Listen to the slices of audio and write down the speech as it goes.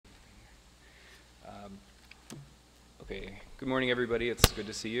Okay, good morning everybody, it's good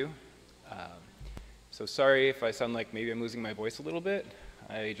to see you. So sorry if I sound like maybe I'm losing my voice a little bit.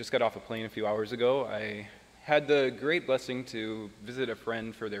 I just got off a plane a few hours ago. I had the great blessing to visit a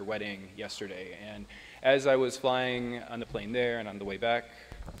friend for their wedding yesterday, and as I was flying on the plane there and on the way back...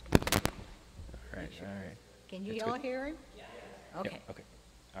 All right. Can you all hear him? Yeah. Okay. Yep, okay,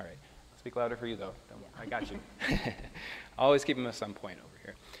 all right. I'll speak louder for you though. I got you. I'll always keep us on point over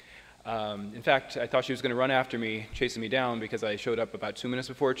here. In fact, I thought she was going to run after me, chasing me down, because I showed up about 2 minutes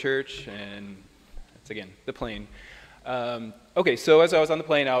before church, and that's, again, the plane. Okay, so as I was on the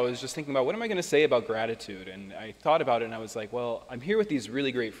plane, I was just thinking about what am I going to say about gratitude, and I thought about it, and I was like, well, I'm here with these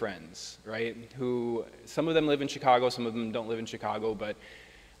really great friends, right, who, some of them live in Chicago, some of them don't live in Chicago, but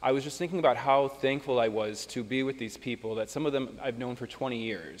I was just thinking about how thankful I was to be with these people, that some of them I've known for 20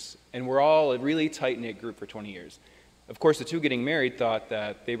 years, and we're all a really tight-knit group for 20 years. Of course, the two getting married thought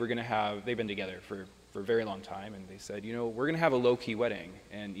that they were going to have, they've been together for a very long time, and they said, you know, we're going to have a low-key wedding,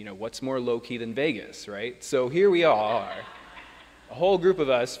 and, you know, what's more low-key than Vegas, right? So here we all are, a whole group of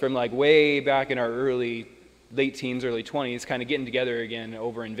us from like way back in our late teens, early 20s, kind of getting together again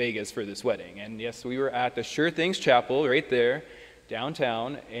over in Vegas for this wedding. And yes, we were at the Sure Things Chapel right there,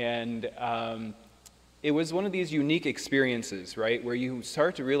 downtown, and it was one of these unique experiences, right, where you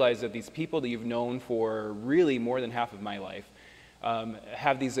start to realize that these people that you've known for really more than half of my life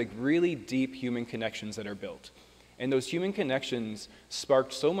have these like really deep human connections that are built. And those human connections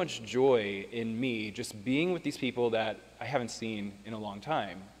sparked so much joy in me just being with these people that I haven't seen in a long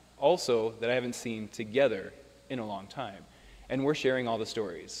time. Also, that I haven't seen together in a long time. And we're sharing all the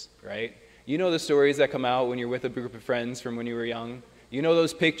stories, right? You know the stories that come out when you're with a group of friends from when you were young. You know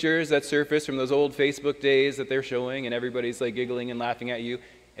those pictures that surface from those old Facebook days that they're showing and everybody's like giggling and laughing at you.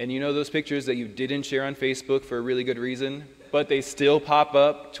 And you know those pictures that you didn't share on Facebook for a really good reason, but they still pop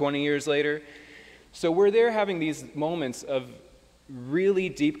up 20 years later. So we're there having these moments of really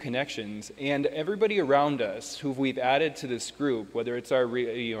deep connections, and everybody around us who we've added to this group, whether it's our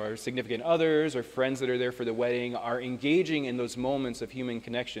significant others or friends that are there for the wedding, are engaging in those moments of human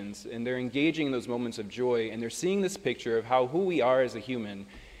connections, and they're engaging in those moments of joy, and they're seeing this picture of who we are as a human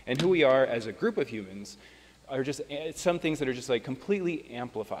and who we are as a group of humans are just some things that are just like completely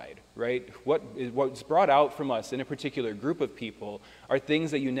amplified, right? What's brought out from us in a particular group of people are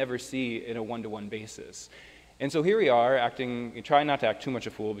things that you never see in a one-to-one basis. And so here we are trying not to act too much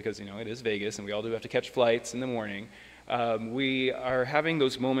a fool because, you know, it is Vegas and we all do have to catch flights in the morning. We are having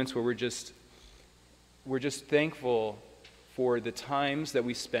those moments where we're just thankful for the times that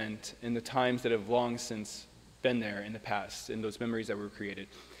we spent and the times that have long since been there in the past and those memories that were created.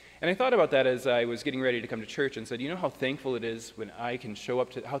 And I thought about that as I was getting ready to come to church and said, you know how thankful it is when I can show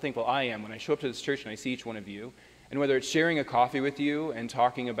up to, how thankful I am when I show up to this church and I see each one of you. And whether it's sharing a coffee with you and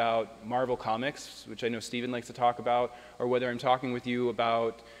talking about Marvel Comics, which I know Stephen likes to talk about, or whether I'm talking with you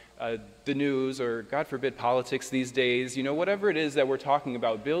about the news or, God forbid, politics these days, you know, whatever it is that we're talking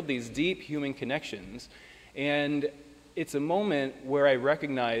about, build these deep human connections. And it's a moment where I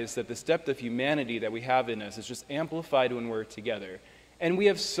recognize that this depth of humanity that we have in us is just amplified when we're together. And we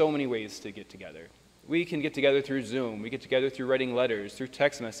have so many ways to get together. We can get together through Zoom, we get together through writing letters, through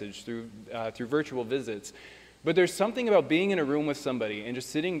text message, through virtual visits. But there's something about being in a room with somebody and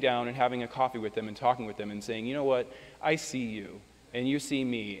just sitting down and having a coffee with them and talking with them and saying, you know what, I see you, and you see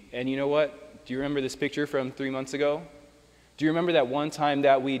me, and you know what, do you remember this picture from 3 months ago? Do you remember that one time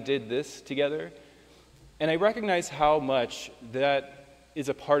that we did this together? And I recognize how much that is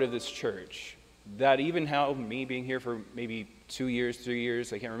a part of this church, that even how me being here for maybe 2 years, 3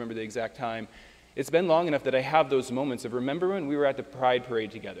 years, I can't remember the exact time, it's been long enough that I have those moments of remember when we were at the Pride Parade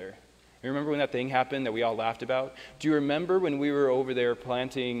together? You remember when that thing happened that we all laughed about? Do you remember when we were over there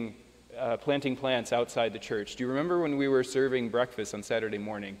planting plants outside the church? Do you remember when we were serving breakfast on Saturday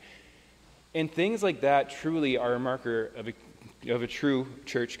morning? And things like that truly are a marker of a true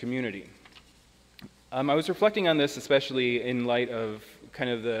church community. I was reflecting on this especially in light of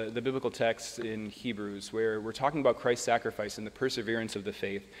kind of the biblical text in Hebrews where we're talking about Christ's sacrifice and the perseverance of the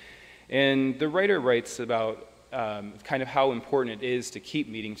faith. And the writer writes about kind of how important it is to keep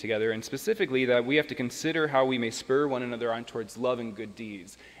meeting together, and specifically that we have to consider how we may spur one another on towards love and good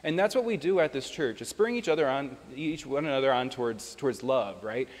deeds. And that's what we do at this church, is spurring each one another on towards love,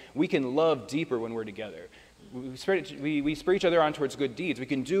 right? We can love deeper when we're together. We spur each other on towards good deeds. We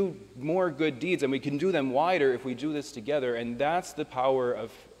can do more good deeds, and we can do them wider if we do this together, and that's the power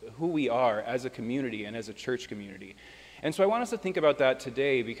of who we are as a community and as a church community. And so I want us to think about that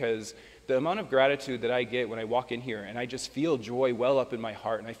today, because the amount of gratitude that I get when I walk in here and I just feel joy well up in my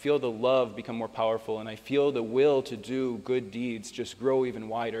heart, and I feel the love become more powerful, and I feel the will to do good deeds just grow even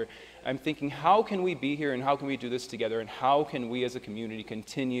wider. I'm thinking, how can we be here and how can we do this together, and how can we as a community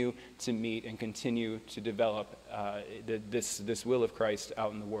continue to meet and continue to develop this will of Christ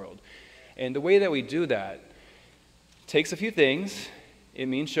out in the world? And the way that we do that takes a few things. It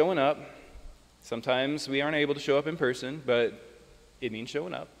means showing up. Sometimes we aren't able to show up in person, but it means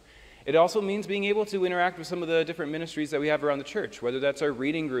showing up. It also means being able to interact with some of the different ministries that we have around the church, whether that's our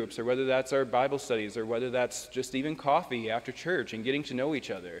reading groups, or whether that's our Bible studies, or whether that's just even coffee after church and getting to know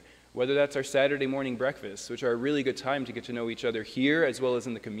each other, whether that's our Saturday morning breakfasts, which are a really good time to get to know each other here as well as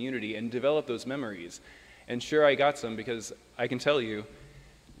in the community and develop those memories. And sure, I got some, because I can tell you,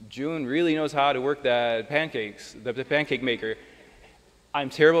 June really knows how to work that pancakes, the pancake maker. I'm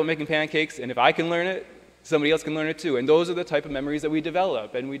terrible at making pancakes, and if I can learn it, somebody else can learn it too. And those are the type of memories that we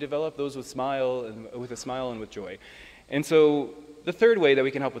develop, and we develop those with a smile and with joy. And so the third way that we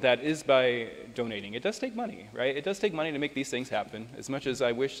can help with that is by donating. It does take money, right? It does take money to make these things happen. As much as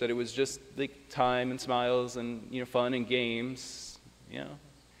I wish that it was just like time and smiles and fun and games,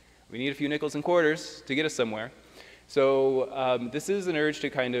 we need a few nickels and quarters to get us somewhere. So this is an urge to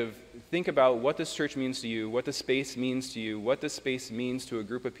kind of think about what this church means to you, what the space means to you, what this space means to a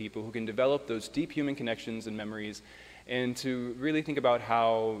group of people who can develop those deep human connections and memories, and to really think about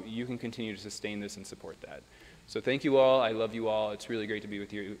how you can continue to sustain this and support that. So thank you all. I love you all. It's really great to be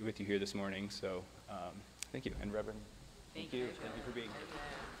with you here this morning. So thank you. And Reverend, thank you. Thank you for being here.